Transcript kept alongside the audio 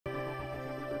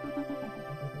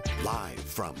Live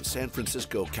from San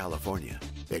Francisco, California,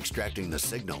 extracting the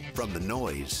signal from the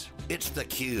noise, it's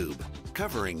theCUBE,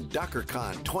 covering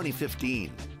DockerCon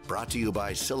 2015. Brought to you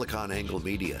by SiliconANGLE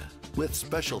Media, with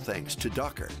special thanks to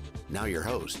Docker. Now your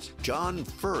hosts, John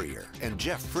Furrier and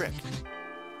Jeff Frick.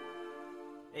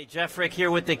 Hey, Jeff Frick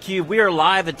here with theCUBE. We are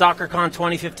live at DockerCon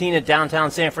 2015 in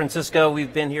downtown San Francisco.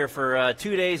 We've been here for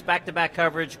 2 days, back-to-back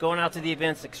coverage, going out to the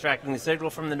events, extracting the signal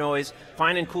from the noise,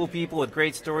 finding cool people with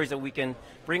great stories that we can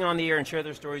bring on the air and share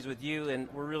their stories with you, and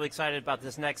we're really excited about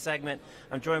this next segment.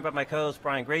 I'm joined by my co-host,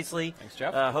 Brian Gracely. Thanks,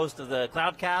 Jeff. Host of the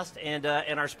Cloudcast, and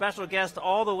our special guest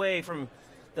all the way from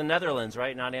the Netherlands,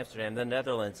 right? Not Amsterdam, the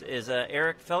Netherlands, is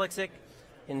Eric Feliksik.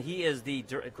 And he is the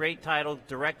great title,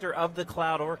 Director of the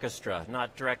Cloud Orchestra,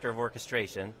 not Director of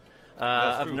Orchestration,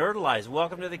 of Nerdalize.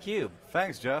 Welcome to theCUBE.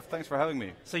 Thanks, Jeff. Thanks for having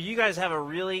me. So you guys have a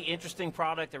really interesting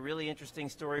product, a really interesting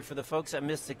story. For the folks that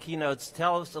missed the keynotes,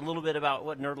 tell us a little bit about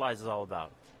what Nerdalize is all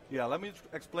about. Yeah, let me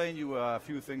explain you a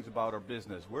few things about our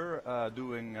business. We're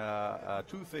doing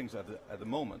two things at the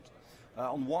moment.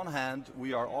 On one hand,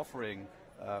 we are offering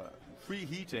free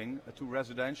heating to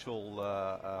residential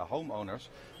homeowners,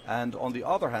 and on the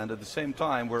other hand, at the same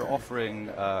time, we're offering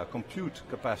compute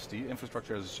capacity,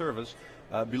 infrastructure as a service,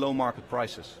 below market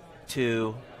prices.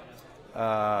 To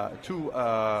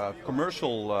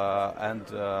commercial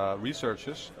and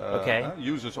researchers,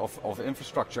 users of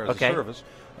infrastructure as a service,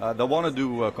 that want to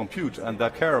do compute and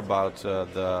that care about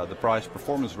the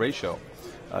price-performance ratio.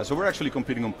 So we're actually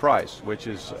competing on price, which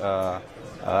is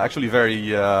actually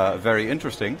very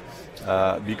interesting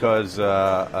because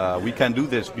we can do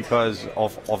this because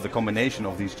of the combination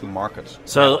of these two markets.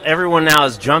 So everyone now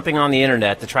is jumping on the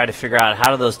internet to try to figure out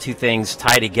how do those two things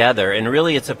tie together, and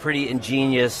really it's a pretty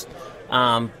ingenious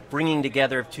bringing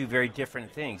together of two very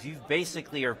different things. You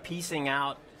basically are piecing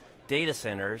out data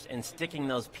centers and sticking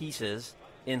those pieces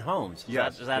in homes.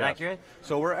 Is that accurate?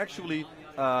 So we're actually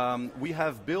we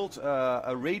have built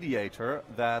a radiator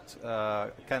that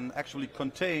can actually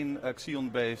contain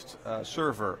Xeon-based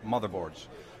server motherboards.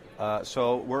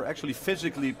 So we're actually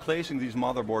physically placing these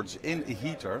motherboards in a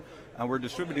heater, and we're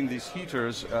distributing these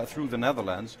heaters through the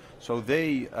Netherlands. So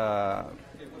they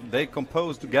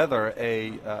compose together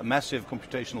a massive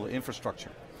computational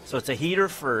infrastructure. So it's a heater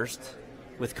first,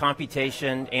 with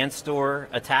computation and store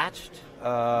attached?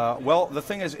 Well, the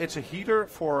thing is, it's a heater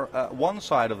for one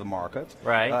side of the market,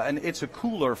 right? And it's a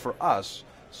cooler for us,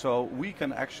 so we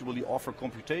can actually offer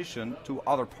computation to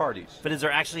other parties. But is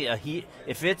there actually a heat?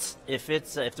 If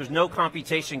there's no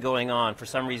computation going on for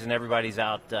some reason, everybody's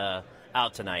out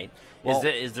tonight. Well,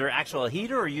 is there actual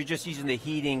heater, or are you just using the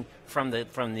heating from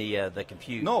the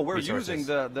compute? No, we're resources? using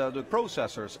the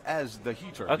processors as the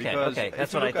heater. Okay,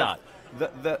 that's what I thought.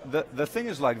 The thing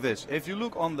is like this: if you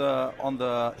look on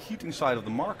the heating side of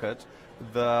the market,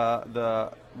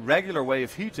 the regular way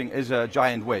of heating is a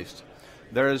giant waste.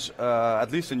 There is, at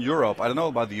least in Europe, I don't know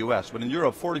about the US, but in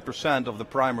Europe 40% of the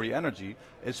primary energy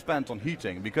is spent on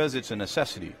heating because it's a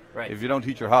necessity. Right. If you don't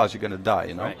heat your house, you're going to die,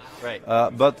 you know? Right.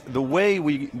 But the way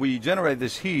we generate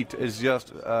this heat is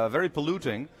just very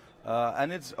polluting,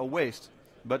 and it's a waste.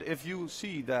 But if you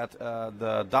see that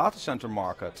the data center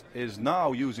market is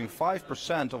now using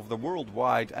 5% of the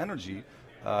worldwide energy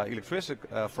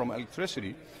from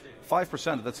electricity,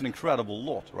 5%, that's an incredible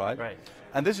lot, right? Right.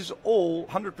 And this is all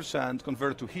 100%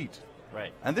 converted to heat.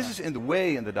 Right. And this is in the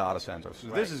way in the data centers. So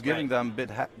this is giving them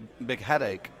a big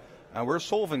headache. And we're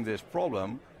solving this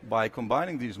problem by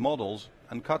combining these models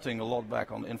and cutting a lot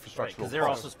back on infrastructure. Because they're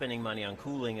also spending money on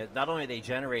cooling. Not only are they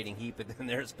generating heat, but then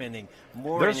they're spending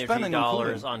more energy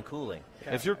dollars on cooling.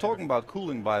 Yeah. If you're talking about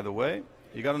cooling, by the way,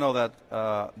 you got to know that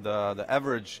the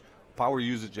average power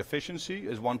usage efficiency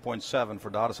is 1.7 for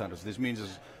data centers. This means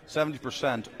it's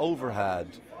 70% overhead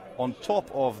on top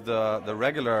of the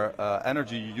regular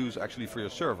energy you use actually for your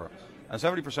server. And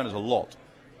 70% is a lot.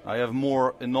 Now you have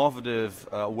more innovative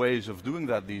ways of doing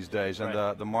that these days, and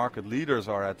the market leaders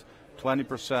are at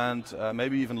 20%,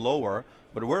 maybe even lower,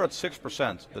 but we're at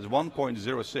 6%. That's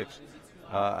 1.06.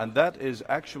 And that is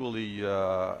actually,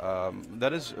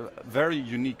 that is very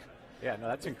unique. Yeah, no,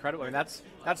 that's incredible. I mean,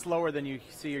 that's lower than you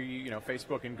see,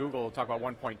 Facebook and Google talk about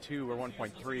 1.2 or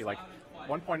 1.3. Like,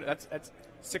 that's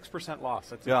 6% loss.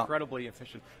 That's incredibly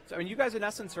efficient. So, I mean, you guys in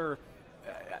essence are,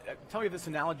 tell me if this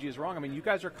analogy is wrong. I mean, you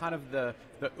guys are kind of the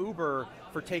Uber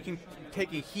for taking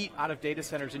heat out of data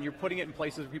centers, and you're putting it in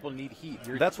places where people need heat.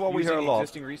 That's what we hear a lot.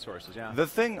 Existing resources, yeah. The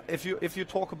thing, if you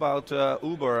talk about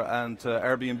Uber and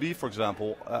Airbnb, for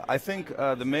example, I think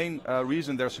the main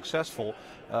reason they're successful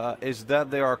is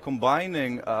that they are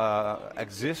combining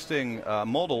existing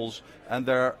models, and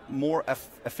they're more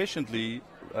efficiently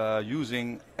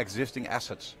using existing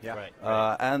assets. Yeah.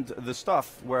 Right. And the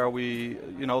stuff where we,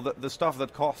 the stuff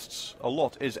that costs a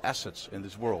lot is assets in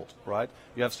this world, right?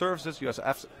 You have services, you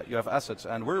have assets,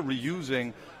 and we're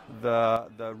reusing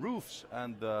the roofs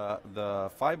and the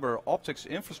fiber optics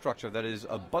infrastructure that is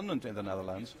abundant in the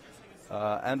Netherlands.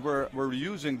 And we're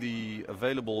reusing the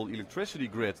available electricity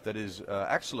grid that is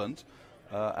excellent,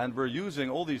 and we're using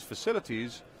all these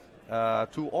facilities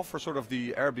to offer sort of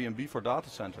the Airbnb for data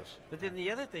centers. But then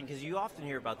the other thing, because you often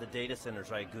hear about the data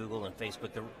centers, right? Google and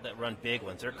Facebook that run big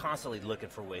ones. They're constantly looking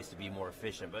for ways to be more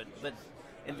efficient. But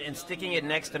and sticking it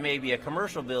next to maybe a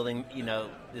commercial building,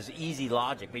 is easy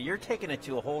logic. But you're taking it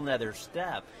to a whole nother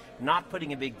step. Not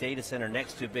putting a big data center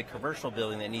next to a big commercial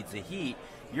building that needs the heat.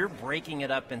 You're breaking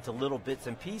it up into little bits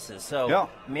and pieces. So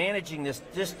managing this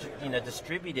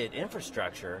distributed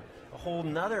infrastructure, a whole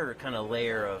nother kind of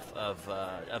layer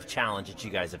of challenge that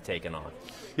you guys have taken on.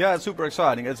 Yeah, it's super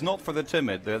exciting. It's not for the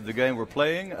timid. The game we're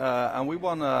playing, and we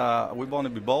want to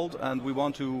be bold, and we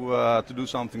want to do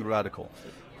something radical.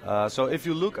 So if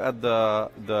you look at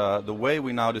the way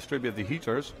we now distribute the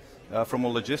heaters, from a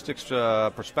logistics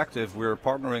perspective, we're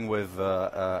partnering with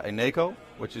Eneco,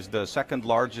 which is the second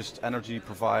largest energy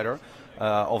provider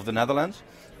of the Netherlands,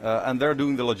 and they're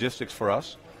doing the logistics for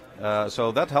us.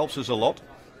 So that helps us a lot,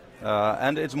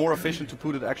 and it's more efficient to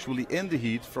put it actually in the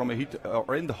heat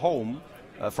or in the home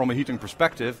from a heating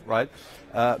perspective, right?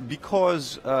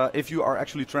 Because if you are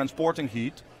actually transporting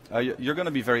heat, you're going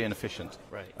to be very inefficient,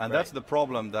 and that's the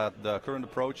problem that the current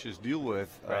approaches deal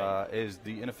with, is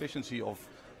the inefficiency of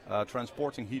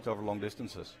transporting heat over long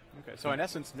distances. Okay, so in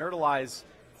essence, Nerdalize,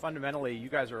 fundamentally, you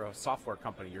guys are a software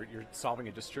company. You're solving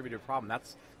a distributed problem.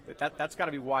 That's got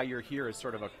to be why you're here, as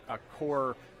sort of a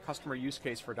core customer use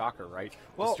case for Docker, right?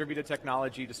 Well, distributed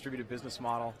technology, distributed business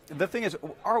model. The thing is,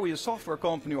 are we a software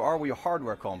company or are we a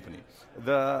hardware company?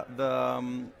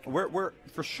 We're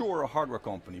for sure a hardware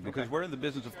company, because we're in the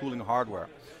business of cooling hardware.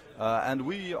 And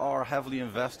we are heavily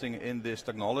investing in this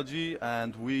technology,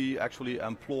 and we actually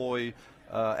employ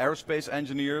aerospace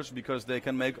engineers because they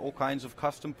can make all kinds of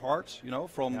custom parts,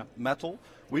 from metal.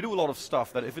 We do a lot of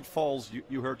stuff that if it falls,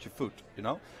 you hurt your foot,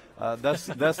 That's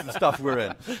the stuff we're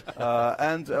in.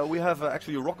 And we have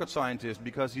actually a rocket scientist,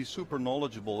 because he's super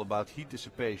knowledgeable about heat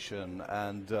dissipation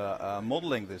and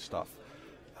modeling this stuff.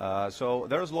 So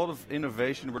there's a lot of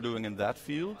innovation we're doing in that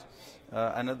field.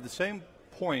 And at the same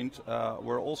point,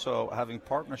 we're also having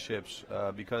partnerships,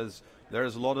 because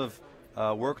there's a lot of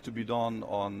work to be done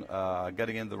on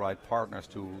getting in the right partners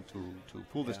to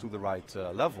pull this to the right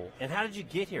level. And how did you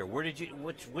get here?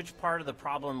 Which part of the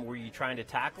problem were you trying to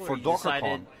tackle? For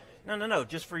DockerCon. No,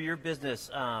 just for your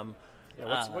business.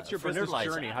 What's your business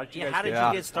journey? How did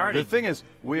you get started? The thing is,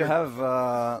 we have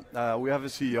a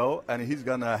CEO, and he's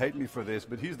gonna hate me for this,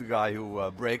 but he's the guy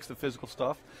who breaks the physical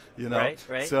stuff, Right.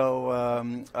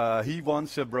 So he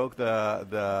once broke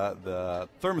the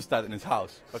thermostat in his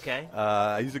house. Okay.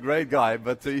 He's a great guy,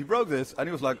 but he broke this, and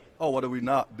he was like, "Oh, what do we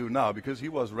not do now?" Because he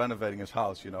was renovating his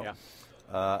house, Yeah.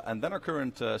 And then our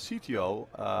current CTO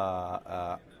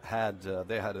had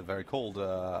a very cold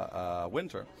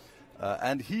winter.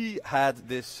 And he had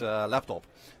this laptop.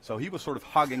 So he was sort of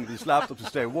hugging this laptop to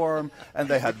stay warm, and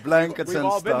they had blankets and stuff.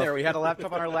 We've all been there. We had a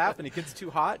laptop on our lap, and it gets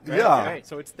too hot. Right? Yeah. Right.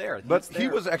 So it's there. But he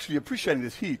was actually appreciating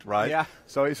this heat, right? Yeah.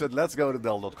 So he said, let's go to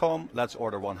Dell.com, let's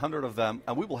order 100 of them,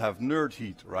 and we will have nerd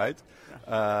heat, right?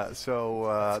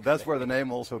 So that's where the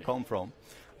name also come from.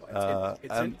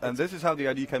 And this is how the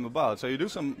idea came about. So you do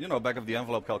some, back of the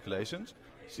envelope calculations,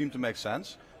 seem to make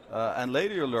sense, and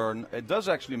later you learn it does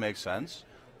actually make sense.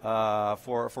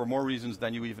 For more reasons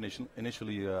than you even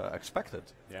initially expected.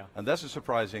 Yeah. And that's a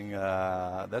surprising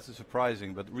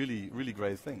but really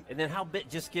great thing. And then how big?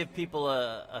 Just give people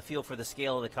a feel for the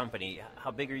scale of the company. How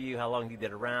big are you? How long have you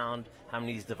been around? How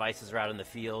many of these devices are out in the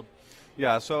field?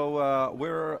 Yeah, so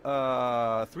we're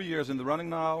 3 years in the running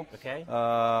now. Okay.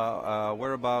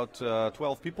 We're about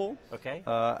 12 people. Okay.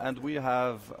 And we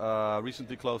have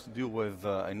recently closed a deal with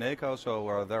Eneco,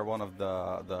 so they're one of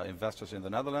the investors in the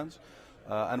Netherlands.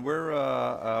 And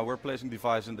we're placing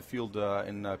devices in the field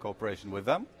in cooperation with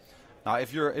them. Now,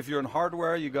 if you're in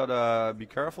hardware, you gotta be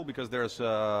careful, because there's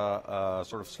a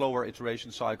sort of slower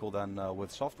iteration cycle than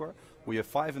with software. We have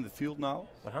 5 in the field now,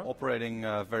 operating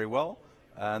very well,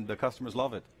 and the customers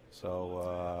love it.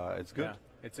 So it's good.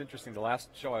 Yeah. It's interesting. The last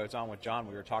show I was on with John,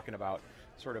 we were talking about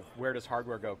sort of where does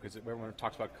hardware go, because everyone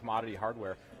talks about commodity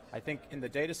hardware. I think in the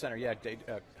data center,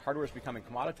 hardware is becoming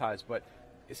commoditized, but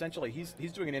essentially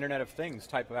he's doing an Internet of Things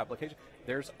type of application.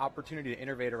 There's opportunity to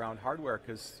innovate around hardware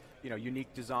because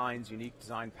unique design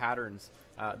patterns.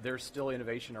 There's still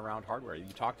innovation around hardware. You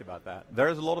talked about that. There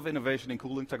is a lot of innovation in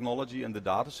cooling technology in the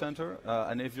data center,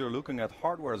 and if you're looking at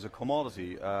hardware as a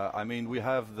commodity, I mean, we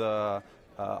have the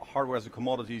hardware as a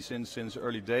commodity since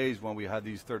early days when we had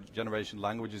these third generation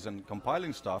languages and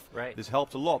compiling stuff. Right. This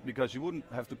helped a lot because you wouldn't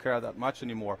have to care that much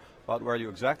anymore about where you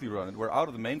exactly run it. We're out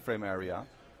of the mainframe area.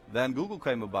 Then Google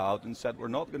came about and said we're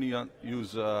not going to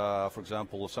use, for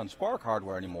example, Sun Spark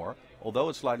hardware anymore. Although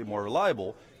it's slightly more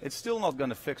reliable, it's still not going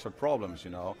to fix our problems,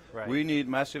 Right. We need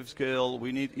massive scale,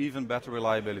 we need even better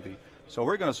reliability. So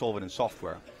we're going to solve it in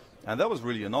software. And that was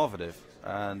really innovative.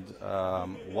 And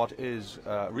what is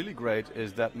really great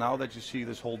is that now that you see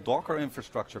this whole Docker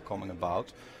infrastructure coming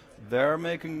about, they're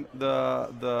making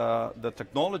the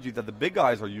technology that the big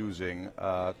guys are using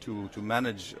to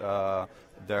manage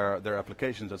their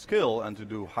applications at scale and to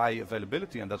do high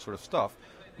availability and that sort of stuff.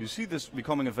 You see this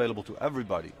becoming available to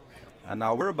everybody. And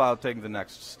now we're about taking the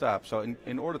next step. So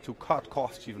in order to cut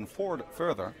costs even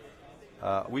further,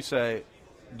 we say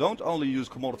don't only use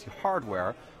commodity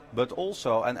hardware, but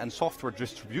also, and software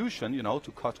distribution,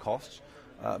 to cut costs,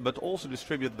 but also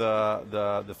distribute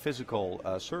the physical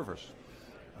servers.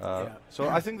 So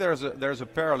I think there's a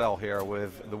parallel here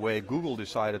with the way Google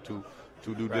decided to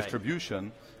do Right.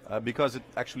 distribution, because it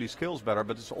actually scales better,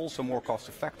 but it's also more cost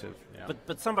effective. Yeah.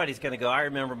 But somebody's going to go, I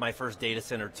remember my first data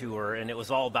center tour, and it was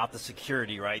all about the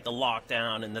security, right? The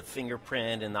lockdown and the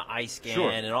fingerprint and the eye scan Sure.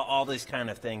 and all these kind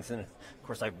of things. And of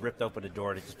course, I ripped open a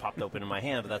door and it just popped open in my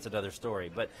hand, but that's another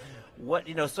story. But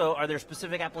so are there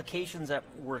specific applications that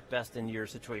work best in your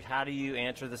situation? How do you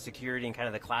answer the security in kind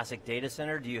of the classic data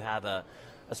center? Do you have a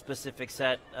specific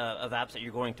set of apps that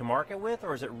you're going to market with,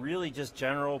 or is it really just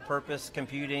general purpose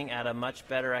computing at a much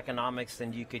better economics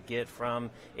than you could get from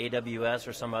AWS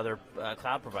or some other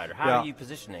cloud provider? How are you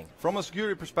positioning? From a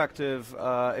security perspective,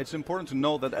 it's important to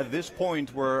know that at this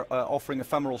point we're offering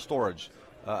ephemeral storage,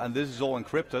 and this is all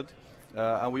encrypted,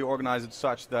 and we organize it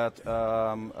such that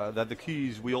that the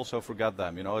keys, we also forget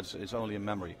them. It's only in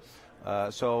memory.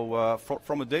 So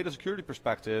from a data security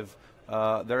perspective,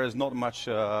 there is not much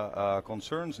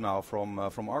concerns now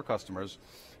from our customers,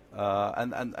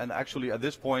 and actually at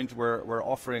this point we're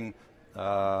offering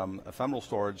ephemeral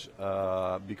storage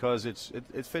because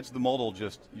it fits the model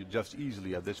just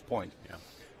easily at this point.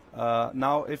 Yeah.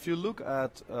 Now, if you look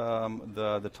at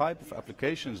the type of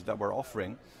applications that we're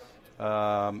offering,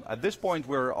 at this point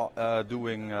we're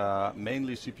doing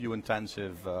mainly CPU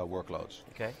intensive workloads.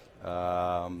 Okay.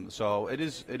 So it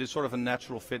is sort of a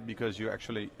natural fit because you're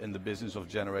actually in the business of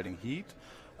generating heat,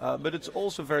 but it's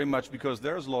also very much because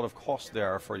there's a lot of cost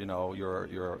there for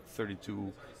your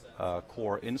 32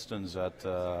 core instance at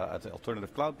the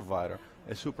alternative cloud provider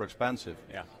is super expensive.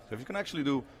 Yeah. So if you can actually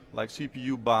do like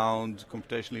CPU bound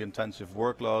computationally intensive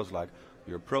workloads like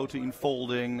your protein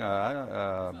folding,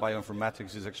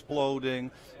 bioinformatics is exploding,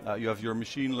 you have your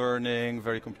machine learning,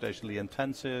 very computationally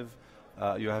intensive.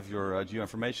 You have your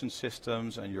geoinformation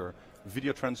systems and your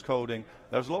video transcoding.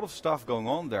 There's a lot of stuff going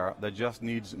on there that just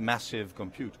needs massive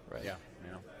compute. Right. Yeah.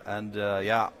 And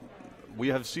we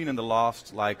have seen in the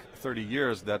last 30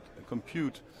 years that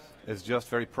compute is just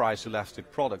very price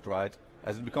elastic product, right?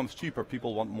 As it becomes cheaper,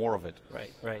 people want more of it.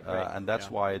 Right. And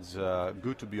that's why it's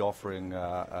good to be offering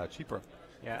cheaper.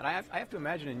 Yeah, and I have to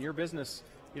imagine in your business,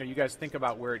 you guys think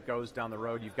about where it goes down the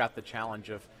road. You've got the challenge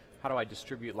of how do I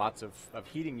distribute lots of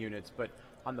heating units, but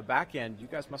on the back end, you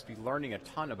guys must be learning a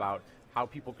ton about how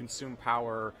people consume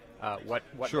power, what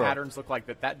Sure. patterns look like,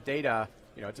 that data,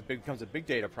 becomes a big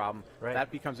data problem. Right.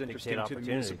 That becomes interesting to the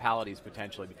municipalities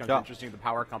potentially, becomes Yeah. interesting to the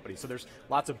power companies. So there's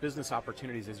lots of business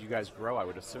opportunities as you guys grow, I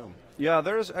would assume. Yeah,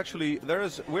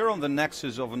 we're on the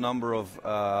nexus of a number of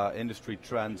industry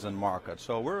trends and markets.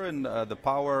 So we're in the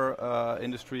power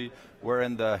industry, we're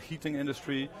in the heating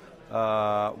industry,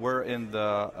 we're in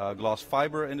the glass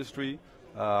fiber industry.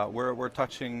 We're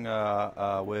touching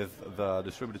with the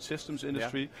distributed systems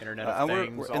industry, Internet of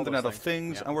Things, we're Internet of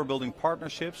Things, Yeah. and we're building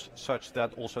partnerships such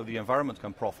that also the environment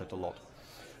can profit a lot.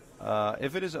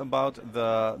 If it is about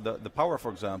the power,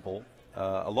 for example,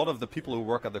 a lot of the people who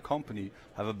work at the company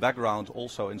have a background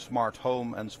also in smart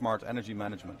home and smart energy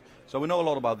management. So we know a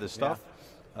lot about this stuff.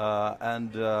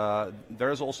 And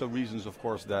there's also reasons, of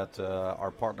course, that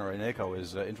our partner Eneco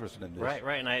is interested in this. Right,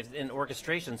 and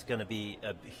orchestration's going to be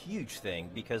a huge thing,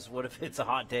 because what if it's a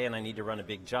hot day and I need to run a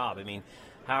big job? I mean,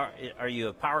 how are you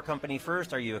a power company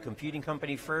first? Are you a computing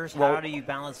company first? Well, how do you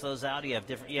balance those out? You have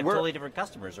totally different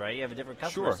customers, right? You have a different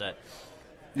customer set.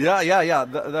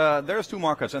 Yeah. There's two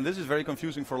markets, and this is very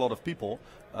confusing for a lot of people.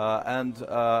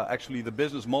 Actually, the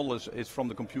business model is from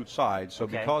the compute side. So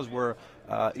because we're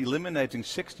eliminating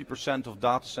 60% of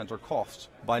data center costs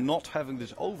by not having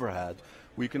this overhead,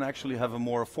 we can actually have a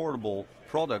more affordable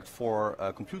product for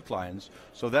compute clients.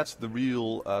 So that's the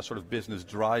real sort of business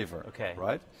driver,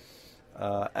 right?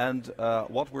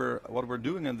 What we're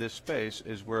doing in this space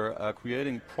is we're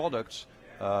creating products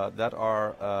that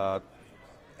are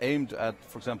aimed at,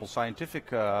 for example, scientific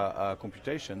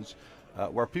computations,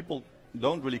 where people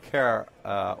don't really care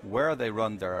where they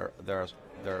run their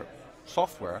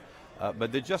software,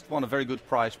 but they just want a very good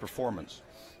price performance.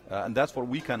 And that's what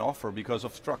we can offer because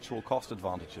of structural cost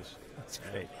advantages. That's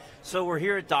great. So we're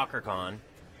here at DockerCon.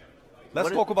 Let's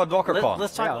talk about DockerCon.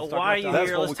 Let's talk. Why are you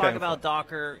here? Let's talk about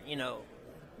Docker. You know,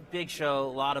 big show,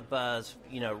 a lot of buzz.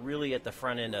 You know, really at the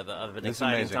front end of an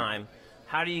exciting time.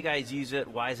 How do you guys use it?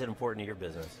 Why is it important to your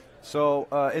business? So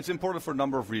it's important for a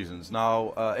number of reasons.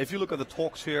 Now, if you look at the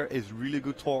talks here, it's really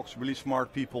good talks, really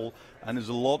smart people, and there's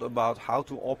a lot about how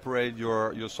to operate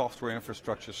your software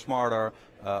infrastructure smarter,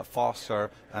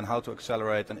 faster, and how to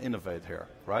accelerate and innovate here,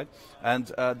 right? And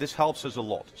this helps us a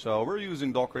lot. So we're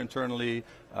using Docker internally.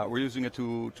 We're using it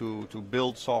to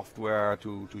build software,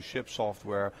 to ship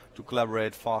software, to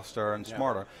collaborate faster and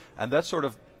smarter. And that's sort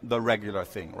of the regular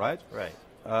thing, right? Right.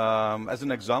 As an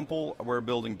example, we're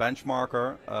building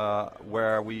Benchmarker,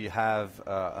 where we have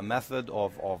a method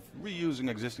of reusing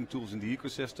existing tools in the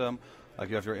ecosystem. Like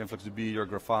you have your InfluxDB, your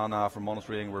Grafana for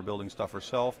monitoring. We're building stuff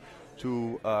ourselves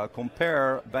to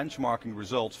compare benchmarking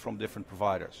results from different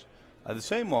providers. At the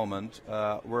same moment,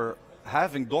 we're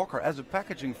having Docker as a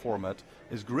packaging format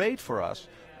is great for us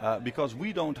because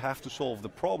we don't have to solve the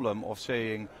problem of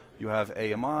saying, you have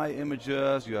AMI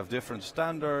images, you have different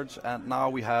standards, and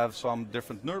now we have some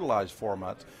different Nerdalize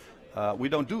format. We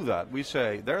don't do that. We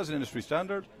say, there's an industry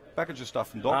standard, package your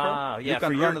stuff in Docker. You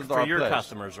can run it for your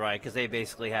customers, right? Because they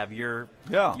basically have your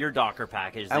Docker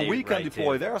package. And we can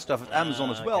deploy their stuff at Amazon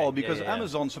as well, because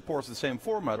Amazon supports the same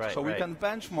format. So we can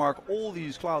benchmark all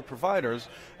these cloud providers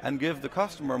and give the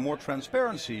customer more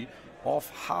transparency of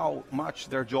how much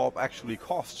their job actually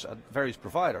costs at various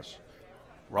providers,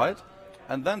 right?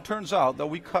 And then turns out that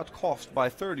we cut cost by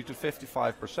 30 to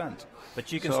 55%.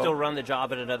 But you can still run the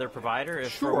job at another provider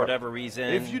if for whatever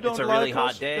reason if you don't it's a really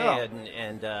hot day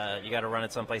and you got to run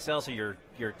it someplace else, or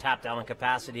you're tapped out on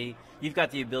capacity. You've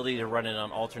got the ability to run it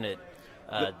on alternate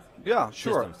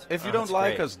systems. If you don't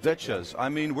like us, ditch us. I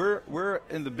mean, we're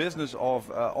in the business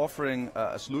of offering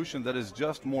a solution that is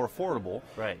just more affordable.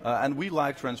 Right. And we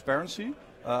like transparency,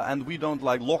 and we don't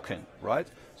like lock-in, right?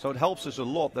 So it helps us a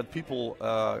lot that people...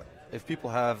 if people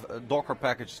have Docker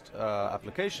packaged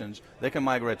applications, they can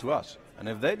migrate to us. And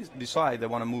if they decide they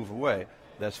want to move away,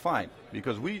 that's fine,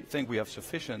 because we think we have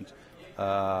sufficient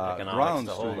grounds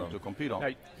to compete on.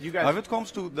 Now, if it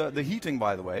comes to the heating,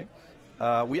 by the way,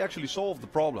 we actually solved the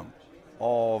problem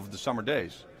of the summer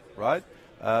days, right?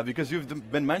 Because you've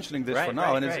been mentioning this for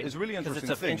now, and it's really interesting.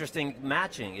 It's an interesting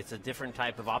matching. It's a different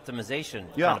type of optimization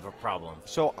kind of a problem.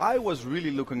 So I was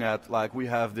really looking at, like, we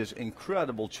have this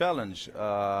incredible challenge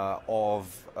of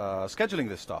scheduling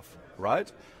this stuff,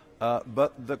 right?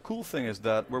 But the cool thing is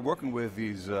that we're working with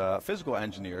these physical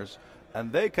engineers,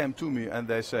 and they came to me and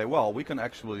they say, well, we can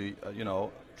actually,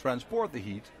 transport the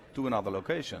heat to another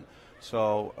location.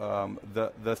 So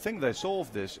the thing they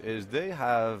solve this is they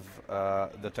have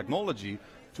the technology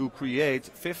to create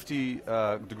 50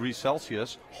 degrees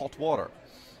Celsius hot water.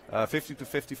 50 to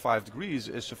 55 degrees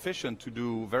is sufficient to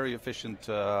do very efficient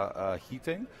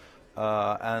heating,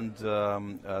 and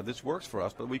this works for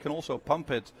us. But we can also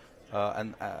pump it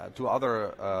to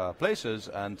other places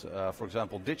and, for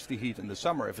example, ditch the heat in the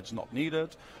summer if it's not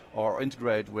needed, or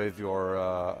integrate with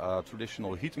your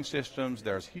traditional heating systems.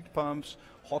 There's heat pumps,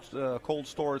 cold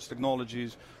storage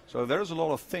technologies. So there's a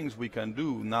lot of things we can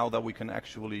do now that we can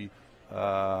actually,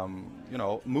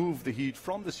 move the heat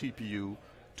from the CPU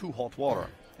to hot water.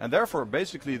 And therefore,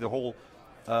 basically, the whole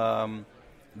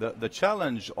the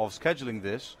challenge of scheduling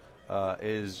this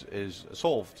is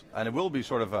solved, and it will be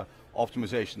sort of a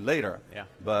optimization later. Yeah.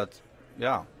 But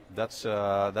that's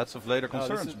of later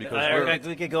concerns because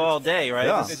we could go all day, right?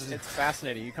 Yeah. It's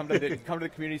fascinating. You come to the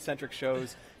community-centric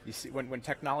shows. You see when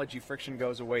technology friction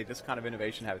goes away, this kind of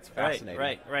innovation happens. It's fascinating.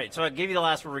 Right. So I gave you the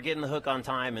last one. We're getting the hook on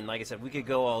time, and like I said, we could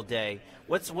go all day.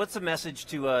 What's the message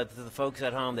to the folks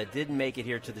at home that didn't make it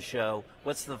here to the show?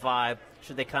 What's the vibe?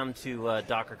 Should they come to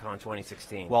DockerCon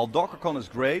 2016? Well, DockerCon is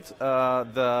great.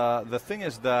 The thing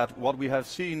is that what we have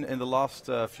seen in the last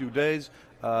few days,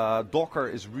 Docker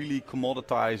is really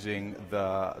commoditizing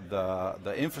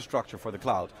the infrastructure for the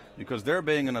cloud, because they're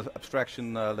being an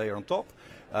abstraction layer on top.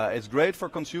 It's great for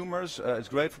consumers, it's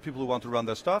great for people who want to run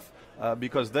their stuff,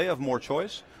 because they have more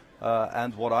choice.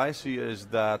 And what I see is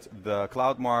that the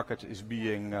cloud market is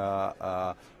being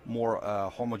more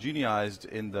homogenized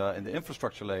in the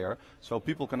infrastructure layer, so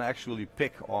people can actually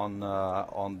pick on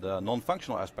the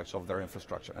non-functional aspects of their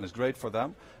infrastructure, and it's great for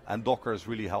them. And Docker is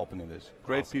really helping in this.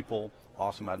 Great people,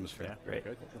 awesome atmosphere. Yeah, great.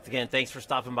 Good. Again, thanks for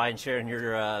stopping by and sharing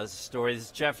your stories. This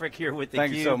is Jeff Frick here with theCUBE.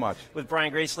 Thank you so much. With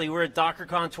Brian Gracely. We're at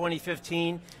DockerCon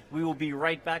 2015. We will be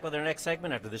right back with our next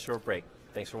segment after this short break.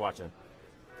 Thanks for watching.